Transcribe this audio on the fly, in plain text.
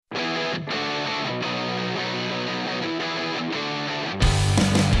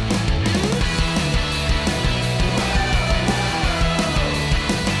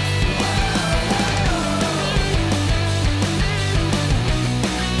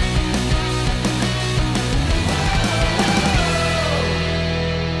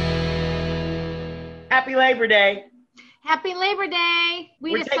Labor Day. Happy Labor Day.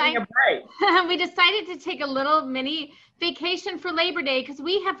 We're taking a break. We decided to take a little mini vacation for Labor Day because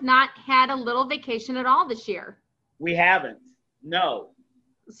we have not had a little vacation at all this year. We haven't. No.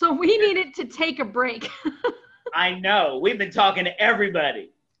 So we needed to take a break. I know. We've been talking to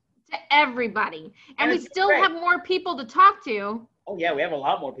everybody. To everybody. And we still great. have more people to talk to. Oh, yeah. We have a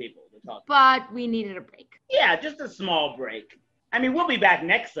lot more people to talk to. But we needed a break. Yeah, just a small break. I mean, we'll be back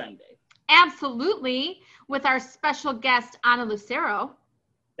next Sunday. Absolutely. With our special guest, Ana Lucero.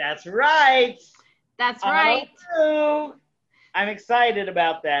 That's right. That's right. Hello. I'm excited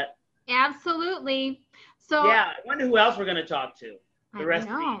about that. Absolutely. So yeah, I wonder who else we're going to talk to. The rest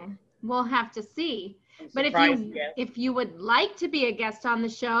of the year. We'll have to see. But if you would like to be a guest on the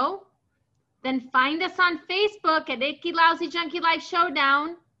show, then find us on Facebook at Icky Lousy Junkie Life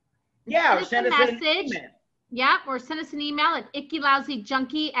Showdown. Yeah, or send us a message. Yeah, or send us an email at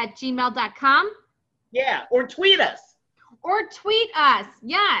ickylousygjunkie@gmail.com. Yeah, or tweet us. Or tweet us,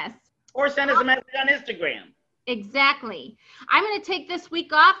 yes. Or send us a message on Instagram. Exactly. I'm going to take this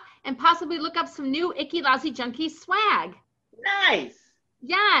week off and possibly look up some new Icky Lousy Junkie swag. Nice.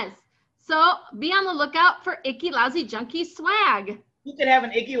 Yes. So be on the lookout for Icky Lousy Junkie swag. You could have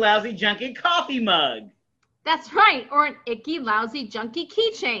an Icky Lousy Junkie coffee mug. That's right. Or an Icky Lousy Junkie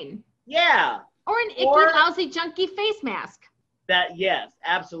keychain. Yeah. Or an Icky Lousy Junkie face mask. Yes,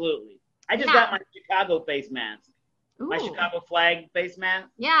 absolutely. I just got my Chicago face mask. Ooh. My Chicago flag face mask.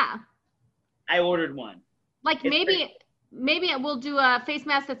 Yeah. I ordered one. Like maybe we'll do a face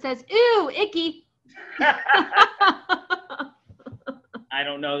mask that says, "Ooh, icky." I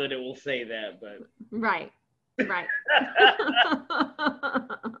don't know that it will say that, but right.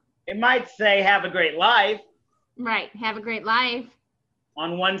 It might say "Have a great life." Right. Have a great life.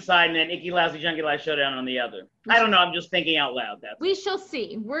 On one side, and then Icky Lousy Junkie Life Showdown on the other. I don't know. I'm just thinking out loud. We shall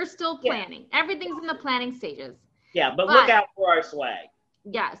see. We're still planning. Yeah. Everything's in the planning stages. Yeah, but look out for our swag.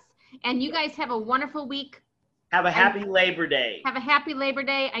 Yes. And you guys have a wonderful week. Have a happy Labor Day. Have a happy Labor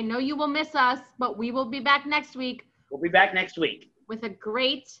Day. I know you will miss us, but we will be back next week. We'll be back next week. With a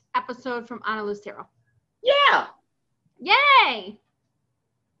great episode from Ana Lucero. Yeah. Yay.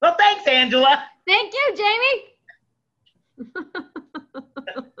 Well, thanks, Angela. Thank you, Jamie.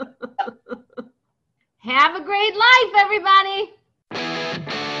 Have a great life, everybody.